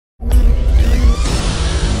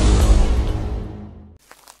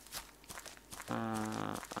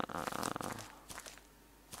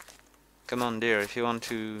Come on, dear, if you want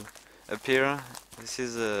to appear, this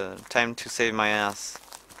is time to save my ass.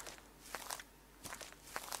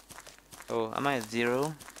 Oh, am I at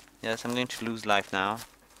 0? Yes, I'm going to lose life now.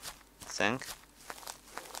 Think.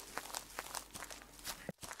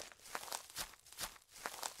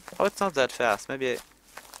 Oh, it's not that fast. Maybe I...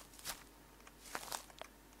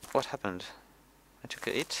 What happened? I took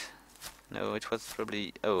a hit? No, it was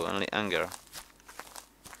probably... Oh, only anger.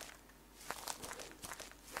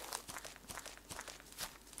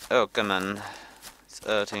 Oh, come on. It's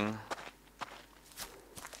hurting.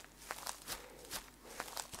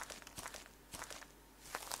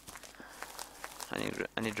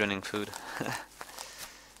 I need running food.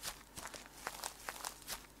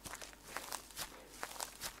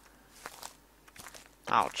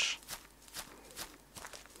 Ouch.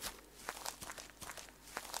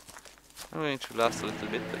 I'm going to last a little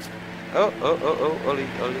bit, but... Oh, holy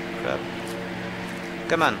crap.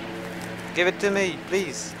 Come on. Give it to me,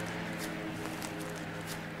 please.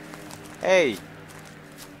 Hey.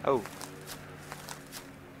 Oh.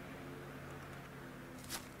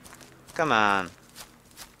 Come on.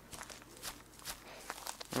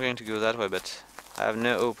 I'm going to go that way, but I have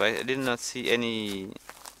no hope. I did not see any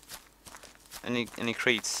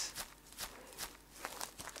crates.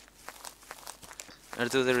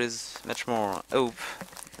 Although there is much more hope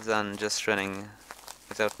than just running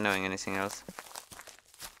without knowing anything else.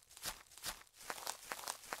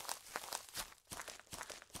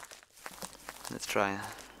 Let's try.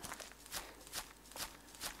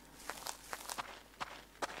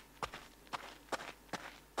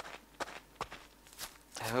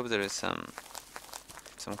 I hope there is some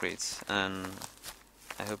crates, and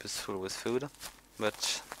I hope it's full with food,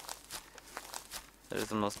 but there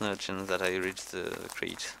is almost no chance that I reach the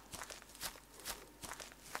crate.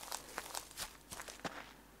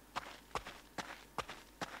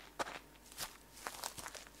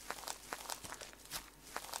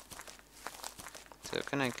 So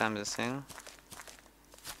can I climb this thing?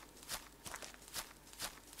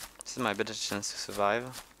 This is my better chance to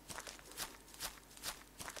survive.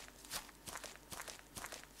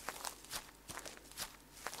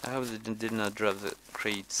 I hope they did not drop the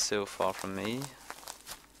crate so far from me.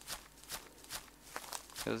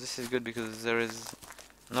 So this is good because there is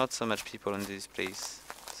not so much people in this place.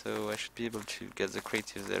 So I should be able to get the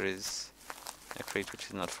crate if there is a crate which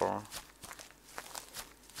is not far.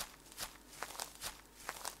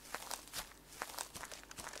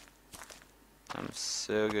 I'm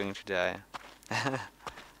so going to die.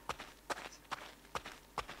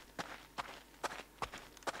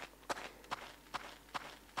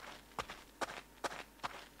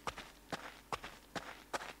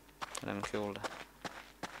 And I'm killed.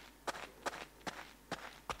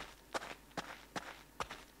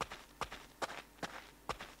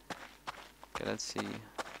 Okay, let's see.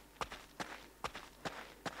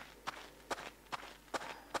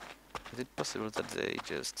 Is it possible that they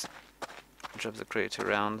just drop the crate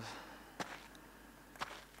around?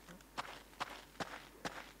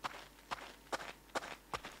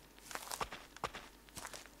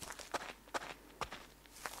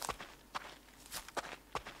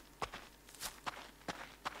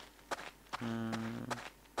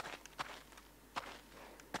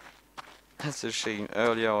 That's a shame.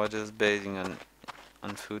 Earlier I was just basing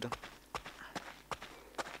on food.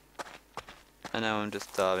 And now I'm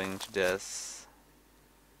just starving to death.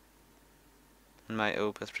 And my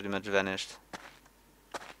hope has pretty much vanished.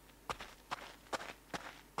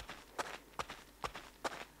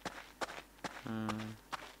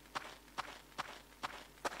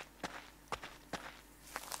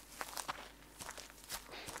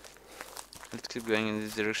 Let's keep going in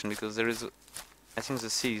this direction because there is... I think the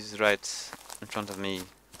sea is right in front of me,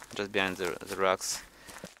 just behind the rocks.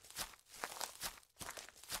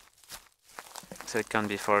 So it can't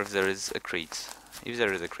be far if there is a crate. If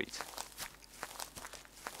there is a crate.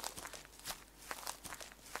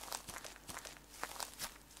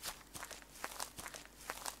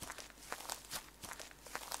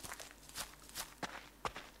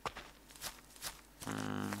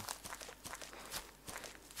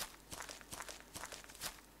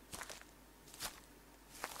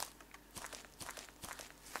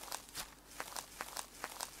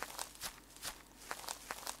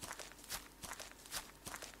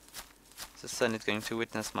 The sun is going to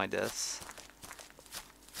witness my death.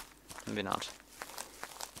 Maybe not.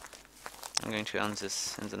 I'm going to end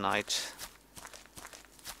this in the night.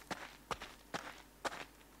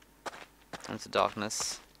 And the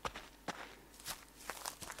darkness. I'm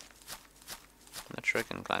not sure I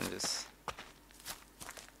can climb this.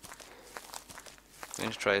 I'm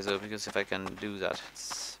going to try though, because if I can do that,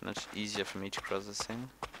 it's much easier for me to cross this thing.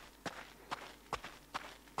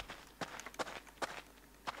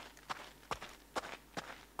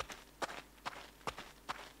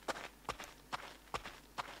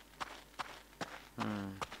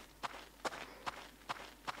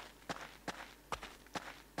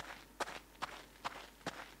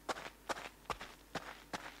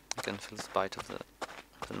 I can feel the bite of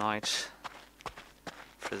the night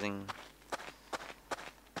freezing.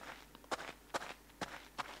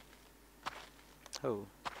 Oh.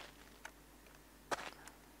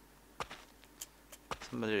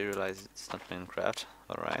 Somebody realized it's not Minecraft.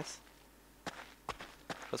 Alright.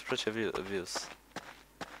 It was pretty obvious.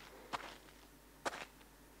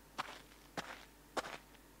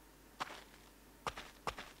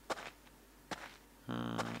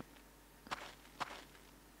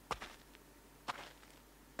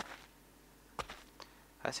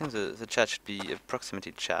 I think the chat should be a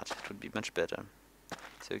proximity chat. It would be much better.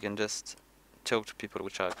 So you can just talk to people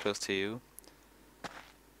which are close to you.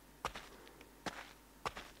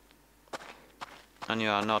 And you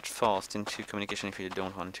are not forced into communication if you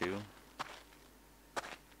don't want to.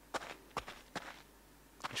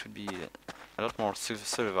 It should be a lot more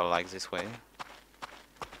survival like this way.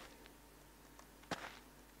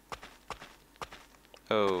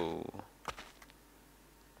 Oh,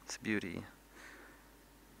 it's a beauty.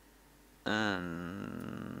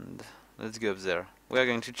 And let's go up there. We are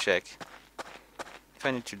going to check. If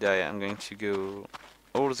I need to die, I'm going to go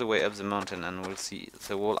all the way up the mountain and we'll see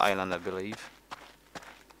the whole island, I believe.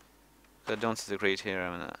 I don't see the grate here,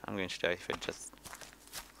 and I'm going to die if I just...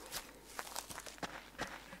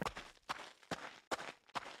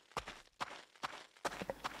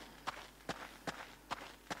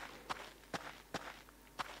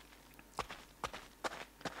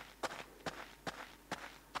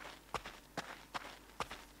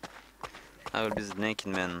 I will be the naked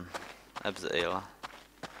man up the hill.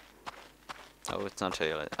 Oh, it's not a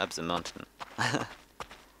hill, up the mountain.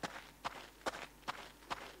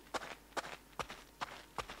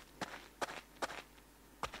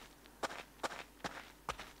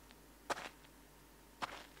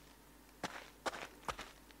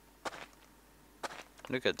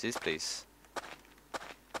 Look at this place.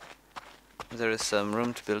 There is some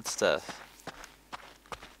room to build stuff.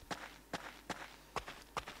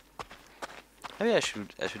 Maybe I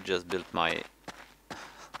should just build my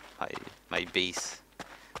base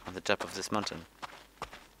on the top of this mountain.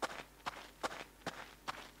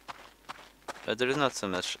 But there is not so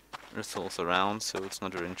much resource around, so it's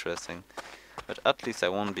not very interesting. But at least I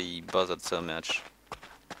won't be bothered so much.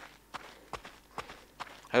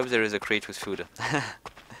 I hope there is a crate with food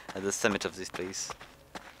at the summit of this place.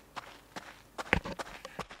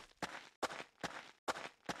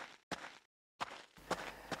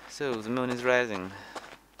 So, the moon is rising.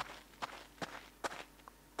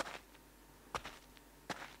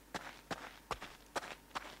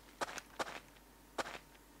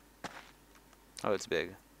 Oh, it's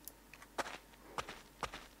big.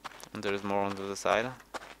 And there is more on the other side.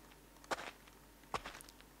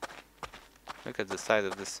 Look at the size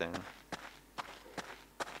of this thing.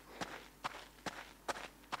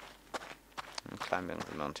 I'm climbing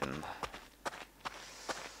the mountain.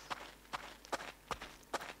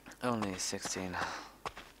 Only 16.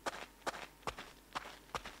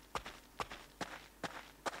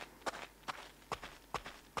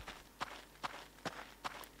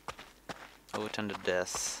 Oh, tender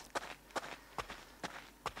death.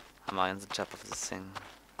 Am I on the top of this thing?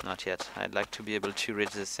 Not yet. I'd like to be able to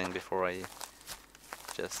reach this thing before I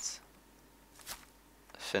just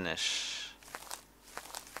finish.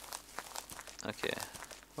 Okay,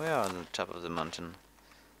 we are on the top of the mountain.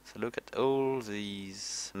 So look at all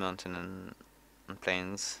these mountains and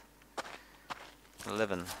plains.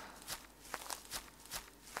 11.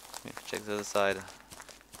 Let me check the other side.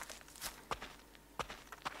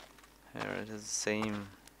 Here it is the same.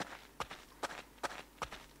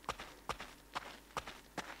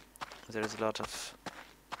 There's a lot of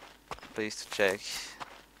place to check.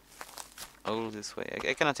 All this way.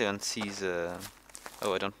 I cannot even see the...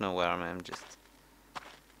 Oh, I don't know where I am. I'm just...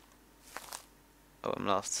 Oh, I'm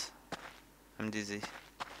lost. I'm dizzy.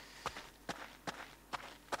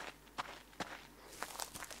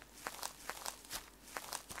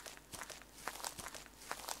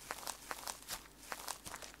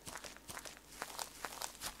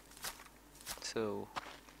 So...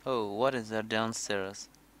 Oh, what is that downstairs?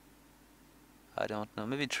 I don't know.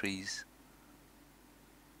 Maybe trees.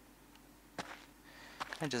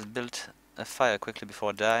 I just built a fire quickly before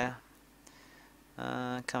I die.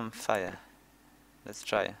 Come, fire. Let's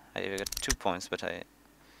try. I got 2 points, but I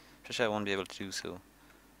won't be able to do so.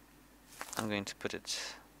 I'm going to put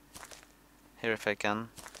it here if I can.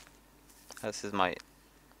 This is my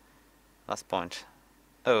last point.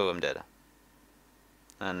 Oh, I'm dead.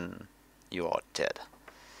 And you are dead.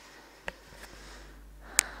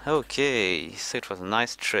 Okay, so it was a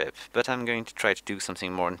nice trip, but I'm going to try to do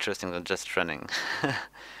something more interesting than just running.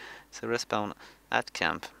 So respawn at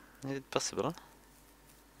camp. Is it possible?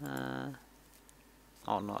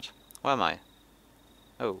 Or not? Where am I?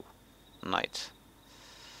 Oh, night.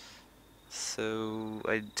 So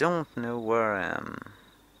I don't know where I am.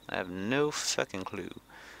 I have no fucking clue.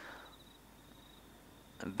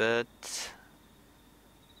 But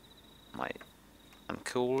I'm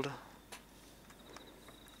cold.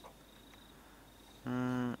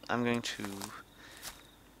 I'm going to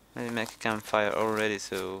maybe make a campfire already,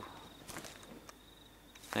 so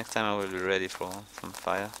next time I will be ready for some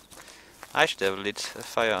fire. I should have lit a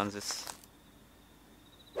fire on this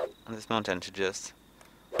mountain to just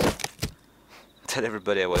tell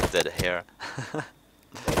everybody I was dead here.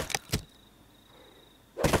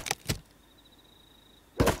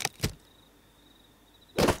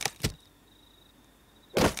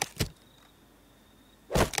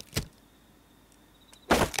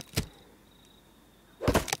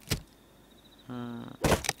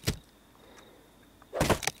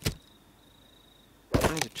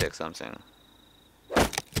 I need to check something.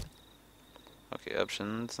 Okay,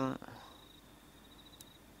 options.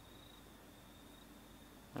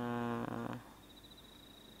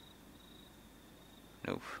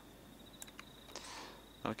 Nope.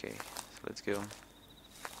 Okay, so let's go.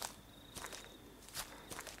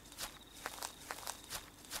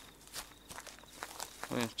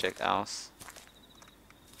 We're going to check house.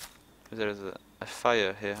 There's a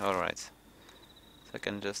fire here, alright. So I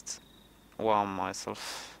can just warm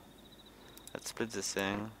myself. Let's split this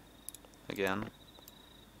thing again.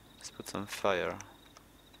 Let's put some fire.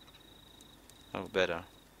 Oh, better.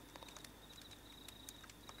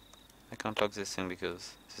 I can't lock this thing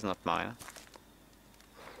because this is not mine.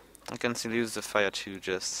 I can still use the fire to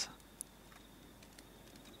just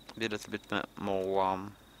be a little bit more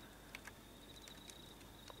warm.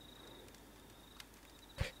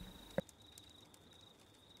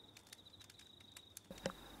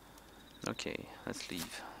 Okay, let's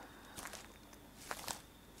leave.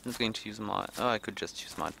 I'm going to use my... oh, I could just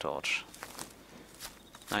use my torch.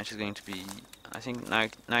 Night is going to be... I think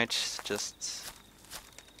night's just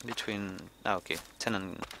between... oh, okay, 10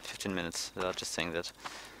 and 15 minutes. Without just saying that.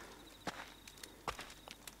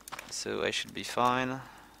 So I should be fine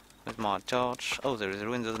with my torch. Oh, there is a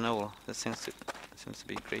ruins of the knoll. That seems to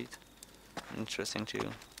be great. Interesting too.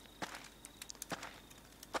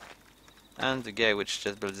 And the guy which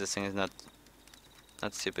just built this thing is not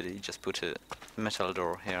stupid. He just put a metal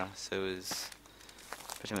door here, so he's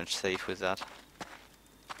pretty much safe with that.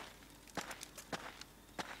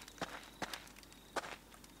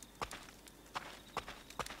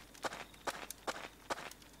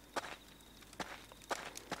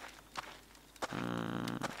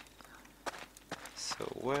 So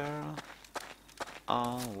where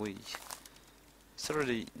are we? It's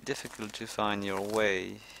already difficult to find your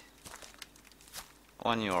way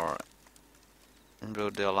when you're in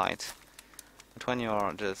broad daylight, but when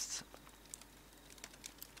you're just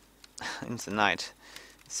in the night,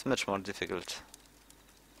 it's much more difficult.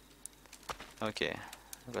 Okay,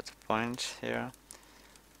 I've got a point here.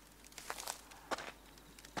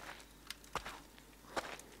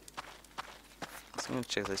 So I'm gonna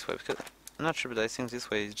check this way because I'm not sure, but I think this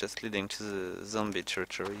way is just leading to the zombie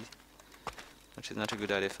territory, which is not a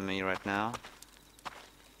good idea for me right now.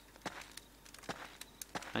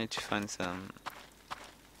 I need to find some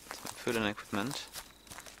food and equipment.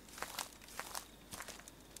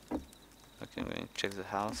 Okay, I'm going to check the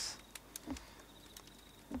house.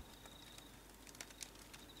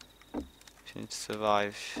 If you need to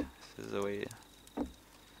survive, this is the way.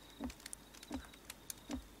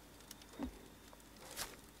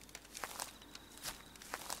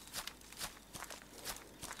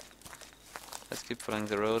 Let's keep following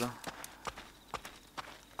the road.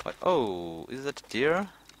 What? Oh, is that a deer?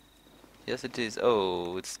 Yes, it is.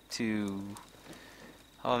 Oh, it's too...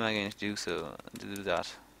 how am I going to do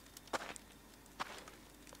that?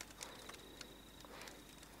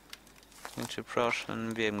 I'm going to approach and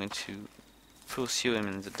maybe I'm going to pursue him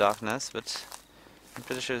in the darkness, but I'm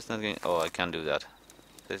pretty sure it's not going... oh, I can't do that.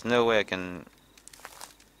 There's no way I can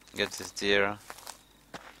get this deer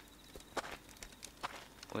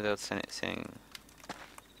without saying...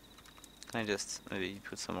 can I just maybe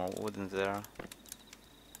put some more wood in there?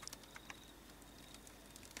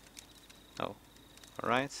 Oh,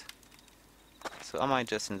 alright. So am I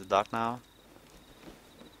just in the dark now?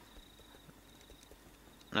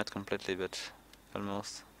 Not completely, but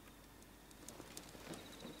almost.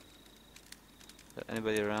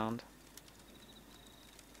 Anybody around?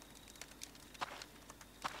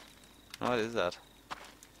 What is that?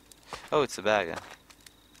 Oh, it's a bag.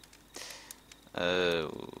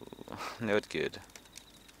 Oh, not good.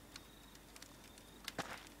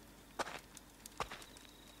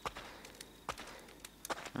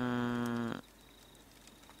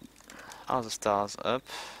 Are the stars up?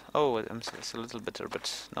 Oh, it's a little better,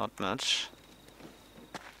 but not much.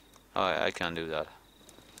 Oh, I can't do that.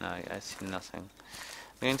 No, I see nothing.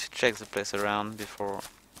 I'm going to check the place around before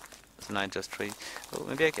the night just ready. Oh,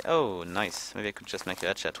 maybe I can. Oh, nice. Maybe I could just make a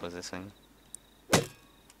headshot with this thing.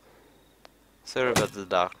 Sorry about the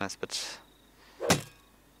darkness, but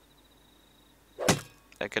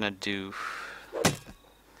I cannot do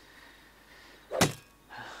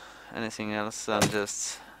anything else than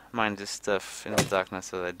just mine this stuff in the darkness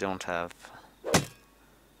so that I don't have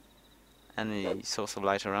any source of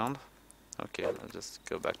light around. Okay, I'll just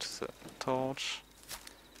go back to the torch.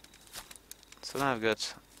 So now I've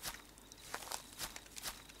got...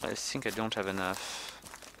 I think I don't have enough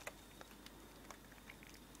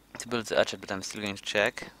to build the hatchet, but I'm still going to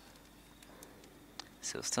check.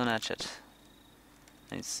 So stone hatchet.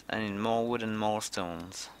 I need more wood and more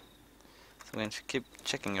stones. So I'm going to keep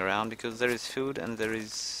checking around because there is food and there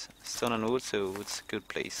is stone and wood, so it's a good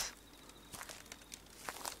place.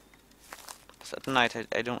 So at night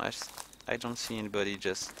I don't see anybody,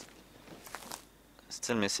 just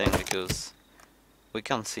still missing because we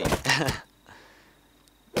can't see. So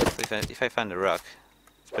if I find a rock,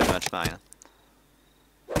 it's pretty much mine.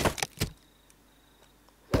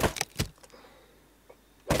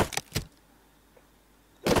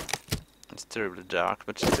 It's terribly dark,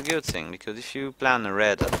 but it's a good thing, because if you plan a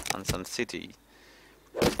raid on some city,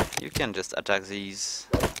 you can just attack these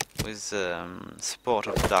with support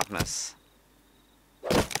of the darkness.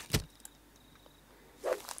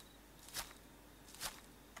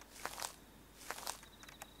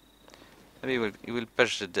 Maybe you will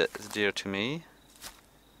push the deer to me.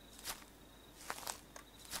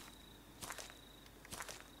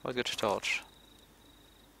 What good torch?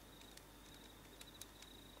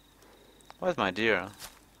 Where's my deer?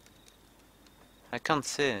 I can't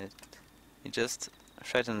see it. He just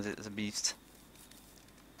threatens the beast.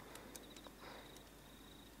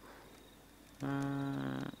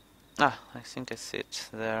 I think I see it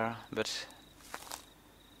there, but...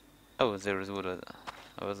 Oh, there is wood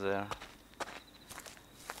over there.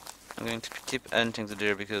 I'm going to keep hunting the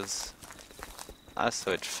deer because I saw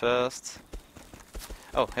it first.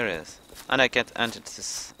 Oh, here it is. And I can't hunt it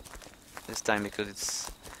this time because it's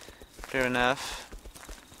clear enough.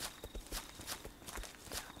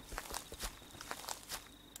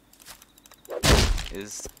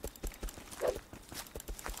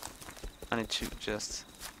 I need to just...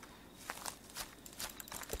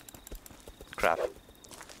 Crap.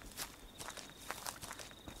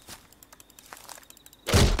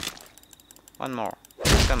 One more.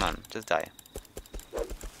 Come on, just die.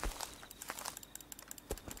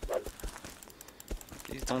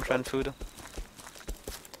 Please don't run food.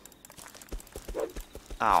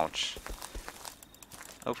 Ouch.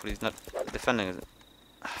 Hopefully he's not defending it.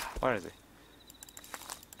 Where is he?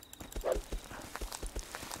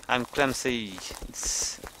 I'm clumsy.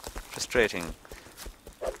 It's frustrating.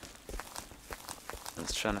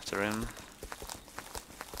 Let's run after him.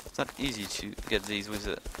 It's not easy to get these with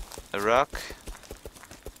a rock.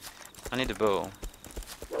 I need a bow.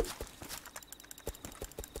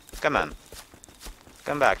 Come on.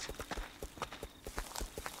 Come back.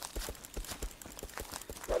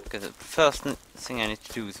 Because the first thing I need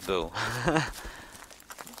to do is bow.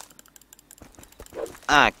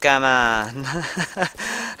 Ah, come on.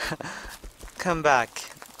 Come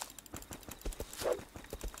back.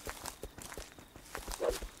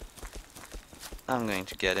 I'm going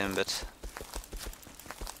to get him, but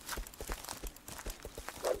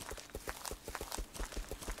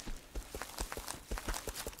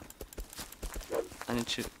I need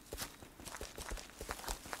to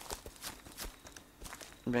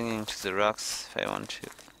bring him to the rocks if I want to.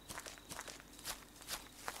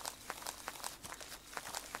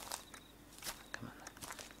 Come on.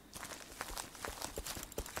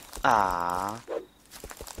 Ah.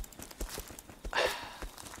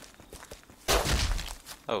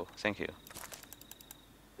 Oh, thank you.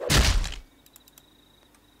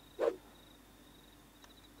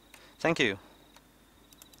 Thank you.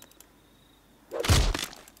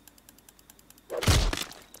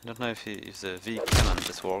 I don't know if the V cannon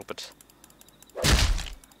just work, but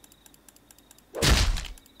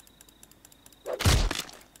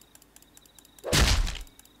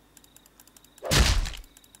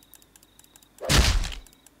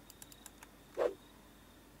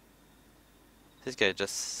This guy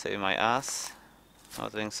just saved my ass. I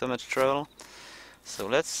was having so much trouble. So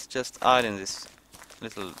let's just hide in this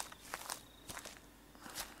little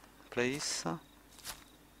place.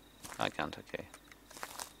 I can't, okay.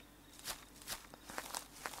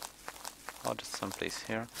 Or just someplace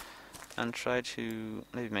here. And try to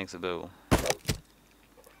maybe make the bow.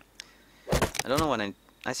 I don't know what I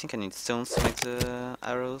think I need stones to make the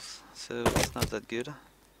arrows, so it's not that good.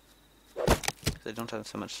 Because I don't have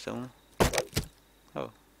so much stone.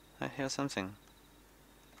 Oh, I hear something.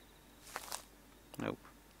 Nope.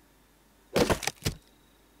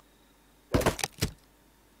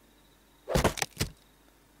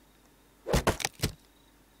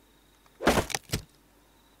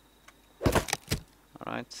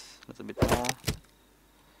 Alright, a little bit more.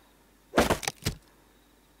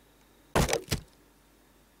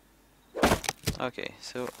 Okay,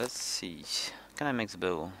 so let's see. Can I make the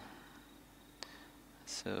bow?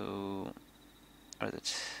 So, where is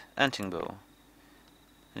it? Hunting bow.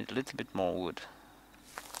 I need a little bit more wood.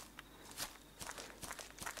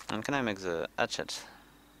 And can I make the hatchet?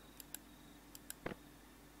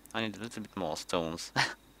 I need a little bit more stones.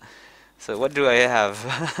 So what do I have?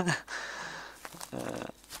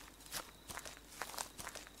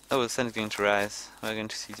 Oh, the sun is going to rise. We're going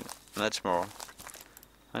to see much more.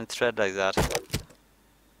 When it's red like that,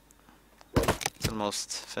 it's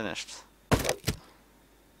almost finished.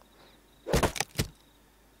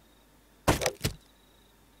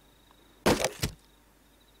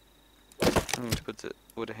 I'm going to put the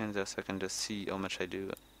wood in there so I can just see how much I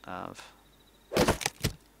do have.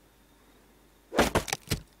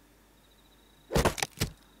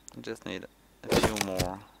 I just need a few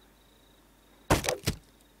more.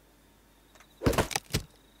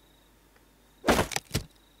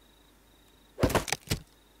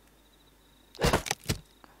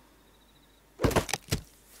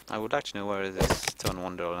 I would like to know where is this stone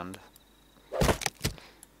wonderland.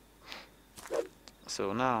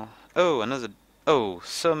 So now, oh, another, oh,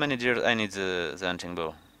 so many deer. I need the hunting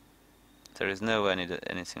bow. There is no way I need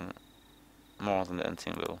anything more than the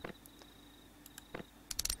hunting bow.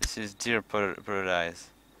 This is deer paradise.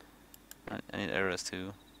 I need arrows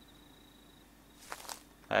too.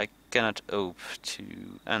 I cannot hope to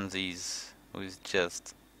end these with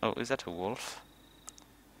just... Oh, is that a wolf?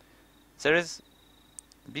 There is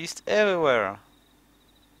beast everywhere.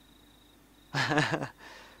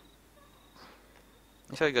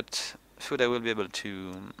 If I got food, I will be able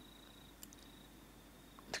to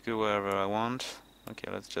go wherever I want.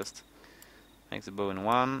 Okay, let's just make the bow in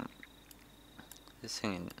 1. This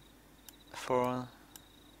thing in 4.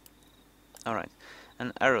 Alright,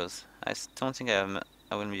 and arrows. I don't think I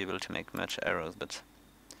will be able to make much arrows, but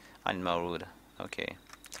I need more wood. Okay,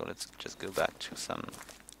 so let's just go back to some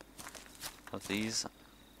of these.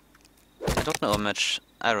 I don't know how much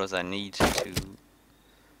arrows I need to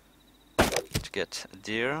get a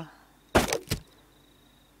deer.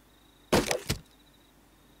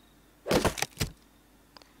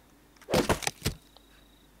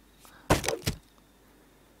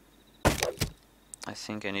 I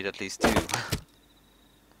think I need at least 2.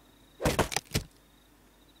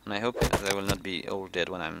 And I hope they will not be all dead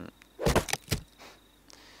when I'm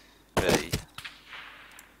ready.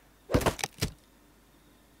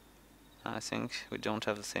 I think we don't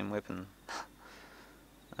have the same weapon.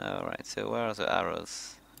 Alright, so where are the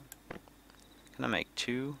arrows? Can I make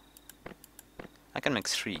 2? I can make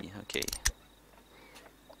 3, okay.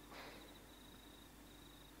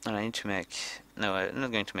 And I need to make... No, I'm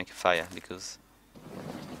not going to make a fire because...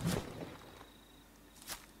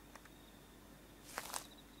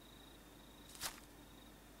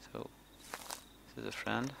 So, this is a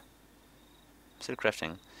friend. I'm still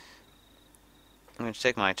crafting. I'm going to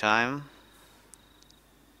take my time.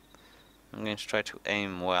 I'm going to try to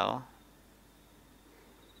aim well.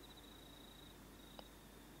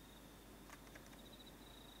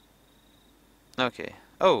 Okay.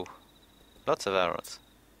 Oh! Lots of arrows.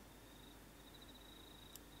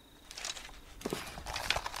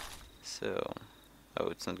 So... Oh,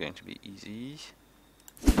 it's not going to be easy.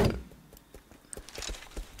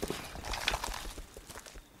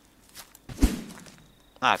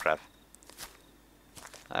 Ah, crap.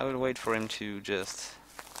 I will wait for him to just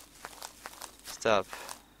stop,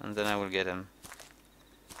 and then I will get him.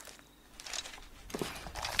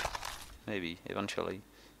 Maybe, eventually.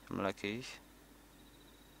 If I'm lucky.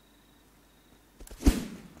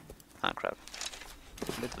 Ah, crap.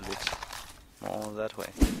 A little bit more that way.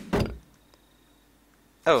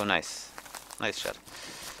 Oh, nice. Nice shot.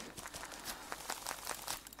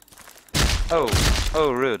 Oh,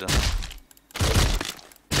 oh, rude.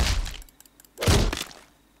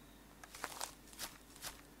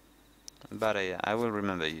 bad idea. I will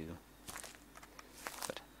remember you.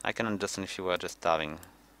 But I can understand if you were just starving.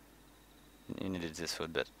 You needed this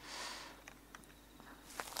food, but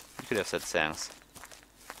you could have said thanks.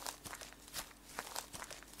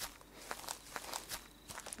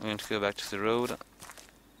 I'm going to go back to the road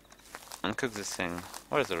and cook this thing.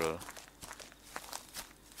 Where is the road?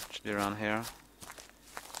 Should be around here.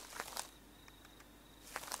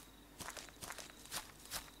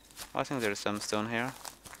 I think there is some stone here.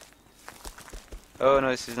 Oh no,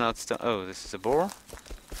 this is not stone. Oh, this is a boar?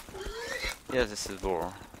 Yes, this is a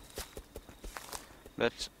boar.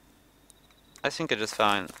 But I think I just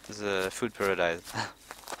found the food paradise.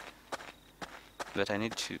 But I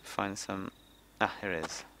need to find some... Ah, here it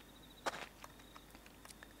is.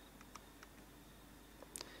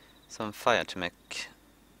 Some fire to make...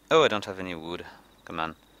 Oh, I don't have any wood. Come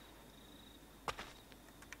on.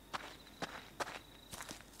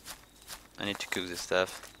 I need to cook this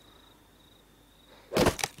stuff.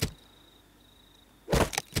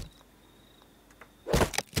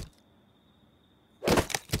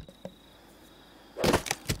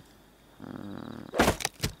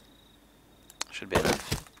 Should be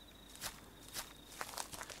enough.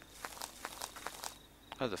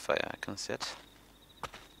 Oh, the fire, I can see it.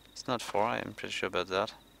 It's not far, I'm pretty sure about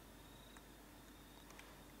that.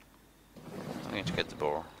 I'm going to get the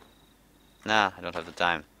boar. Nah, I don't have the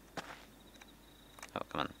time. Oh,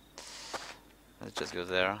 come on. Let's just go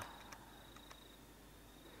there.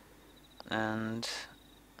 And...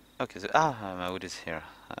 okay, so... ah, my wood is here.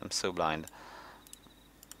 I'm so blind.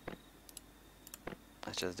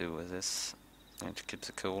 Let's just do with this. I'm going to keep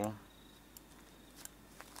the coal.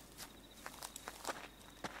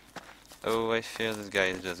 Oh, I fear this guy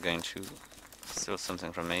is just going to steal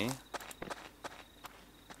something from me.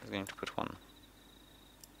 He's going to put one.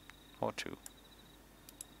 Or two.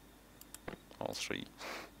 All three.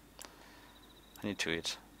 I need to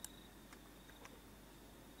eat.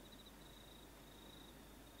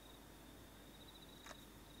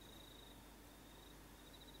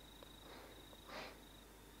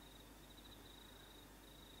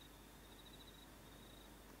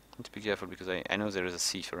 Need to be careful because I know there is a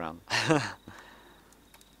thief around.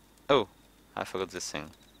 Oh, I forgot this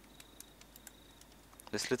thing.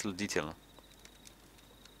 This little detail.